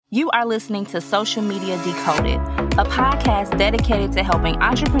You are listening to Social Media Decoded, a podcast dedicated to helping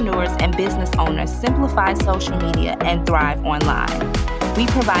entrepreneurs and business owners simplify social media and thrive online. We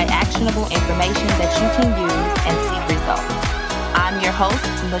provide actionable information that you can use and see results. I'm your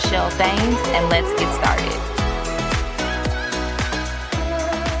host, Michelle Thames, and let's get started.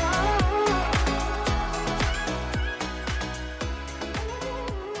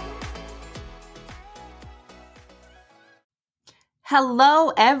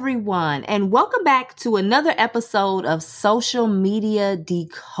 Hello, everyone, and welcome back to another episode of Social Media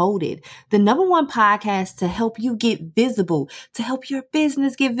Decoded, the number one podcast to help you get visible, to help your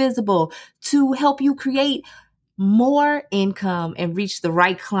business get visible, to help you create more income and reach the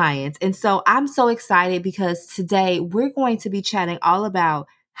right clients. And so I'm so excited because today we're going to be chatting all about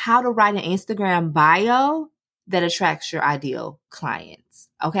how to write an Instagram bio that attracts your ideal clients.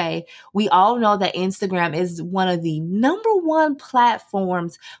 Okay. We all know that Instagram is one of the number one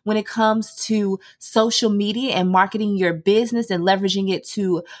platforms when it comes to social media and marketing your business and leveraging it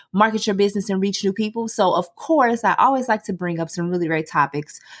to market your business and reach new people. So of course, I always like to bring up some really great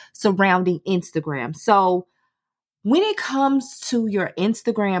topics surrounding Instagram. So when it comes to your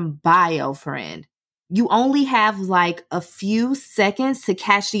Instagram bio, friend, you only have like a few seconds to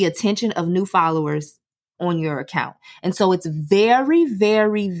catch the attention of new followers on your account. And so it's very,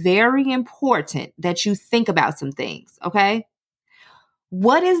 very, very important that you think about some things, okay?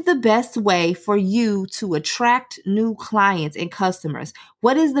 What is the best way for you to attract new clients and customers?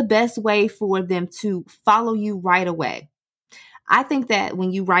 What is the best way for them to follow you right away? I think that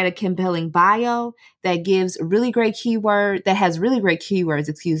when you write a compelling bio that gives really great that has really great keywords,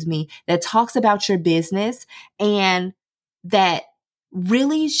 that talks about your business and that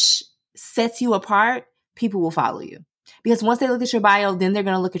really sets you apart, people will follow you. Because once they look at your bio, then they're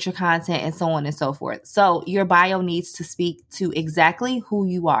going to look at your content and so on and so forth. So your bio needs to speak to exactly who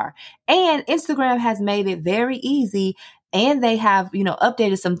you are. And Instagram has made it very easy, and they have,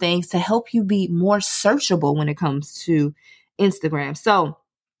 updated some things to help you be more searchable when it comes to Instagram. So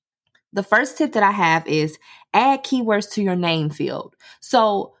the first tip that I have is add keywords to your name field.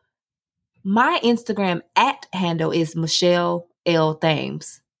 So my Instagram @ is Michelle L.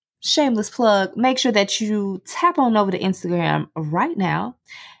 Thames. Shameless plug. Make sure that you tap on over to Instagram right now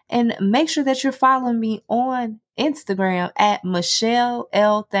and make sure that you're following me on Instagram at Michelle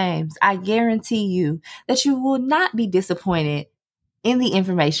L. Thames. I guarantee you that you will not be disappointed in the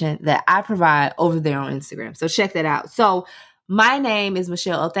information that I provide over there on Instagram. So check that out. So my name is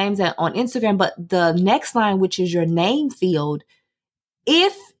Michelle L. Thames on Instagram, but the next line, which is your name field,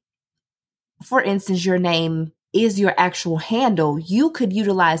 if, for instance, your name is your actual handle, you could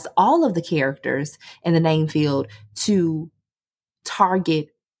utilize all of the characters in the name field to target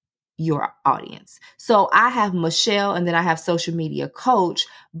your audience. So I have Michelle and then I have social media coach.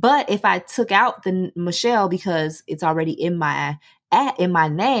 But if I took out the Michelle because it's already in my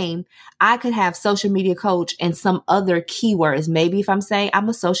name, I could have social media coach and some other keywords. Maybe if I'm saying I'm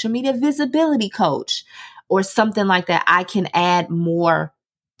a social media visibility coach or something like that, I can add more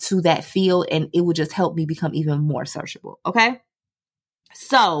to that field and it would just help me become even more searchable. Okay.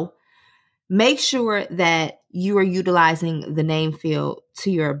 So make sure that you are utilizing the name field to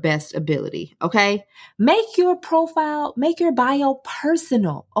your best ability. Okay. Make your profile, make your bio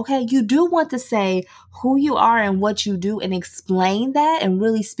personal. Okay. You do want to say who you are and what you do and explain that and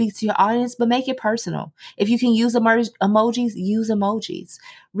really speak to your audience, but make it personal. If you can use emojis, use emojis.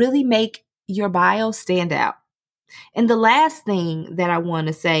 Really make your bio stand out. And the last thing that I want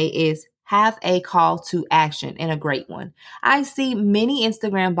to say is have a call to action, and a great one. I see many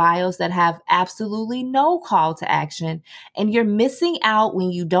Instagram bios that have absolutely no call to action, and you're missing out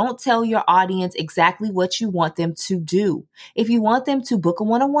when you don't tell your audience exactly what you want them to do. If you want them to book a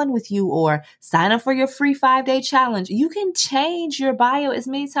one-on-one with you or sign up for your free 5-day challenge, you can change your bio as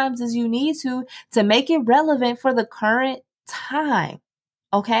many times as you need to make it relevant for the current time.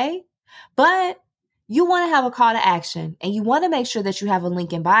 Okay? But you want to have a call to action and you want to make sure that you have a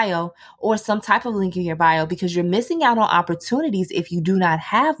link in bio or some type of link in your bio because you're missing out on opportunities if you do not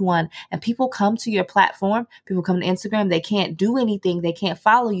have one. And people come to your platform, people come to Instagram, they can't do anything. They can't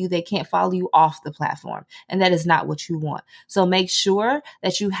follow you. They can't follow you off the platform. And that is not what you want. So make sure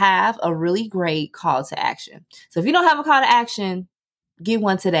that you have a really great call to action. So if you don't have a call to action, get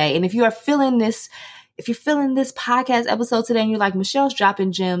one today. And if you're feeling this podcast episode today and you're like, Michelle's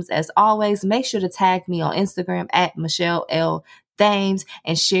dropping gems as always, make sure to tag me on Instagram at Michelle L. Thames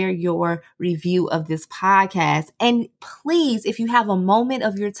and share your review of this podcast. And please, if you have a moment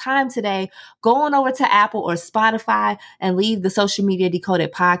of your time today, go on over to Apple or Spotify and leave the Social Media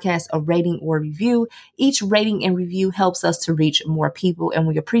Decoded podcast a rating or review. Each rating and review helps us to reach more people, and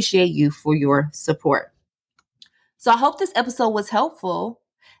we appreciate you for your support. So I hope this episode was helpful.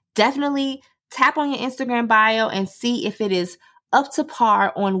 Definitely tap on your Instagram bio and see if it is up to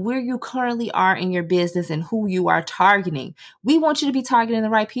par on where you currently are in your business and who you are targeting. We want you to be targeting the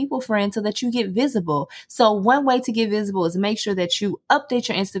right people, friend, so that you get visible. So one way to get visible is make sure that you update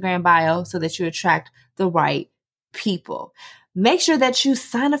your Instagram bio so that you attract the right people. Make sure that you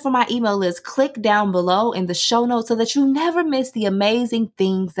sign up for my email list. Click down below in the show notes so that you never miss the amazing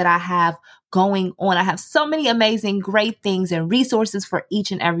things that I have going on. I have so many amazing, great things and resources for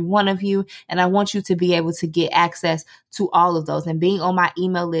each and every one of you. And I want you to be able to get access to all of those. And being on my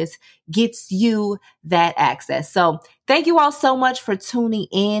email list gets you that access. So thank you all so much for tuning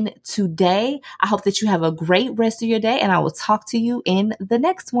in today. I hope that you have a great rest of your day, and I will talk to you in the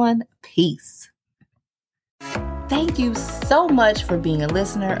next one. Peace. Thank you so much for being a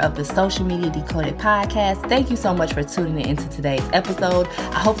listener of the Social Media Decoded podcast. Thank you so much for tuning in into today's episode.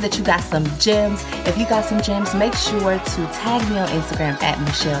 I hope that you got some gems. If you got some gems, make sure to tag me on Instagram at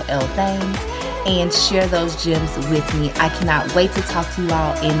Michelle L. Thames and share those gems with me. I cannot wait to talk to you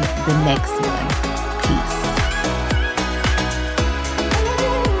all in the next one. Peace.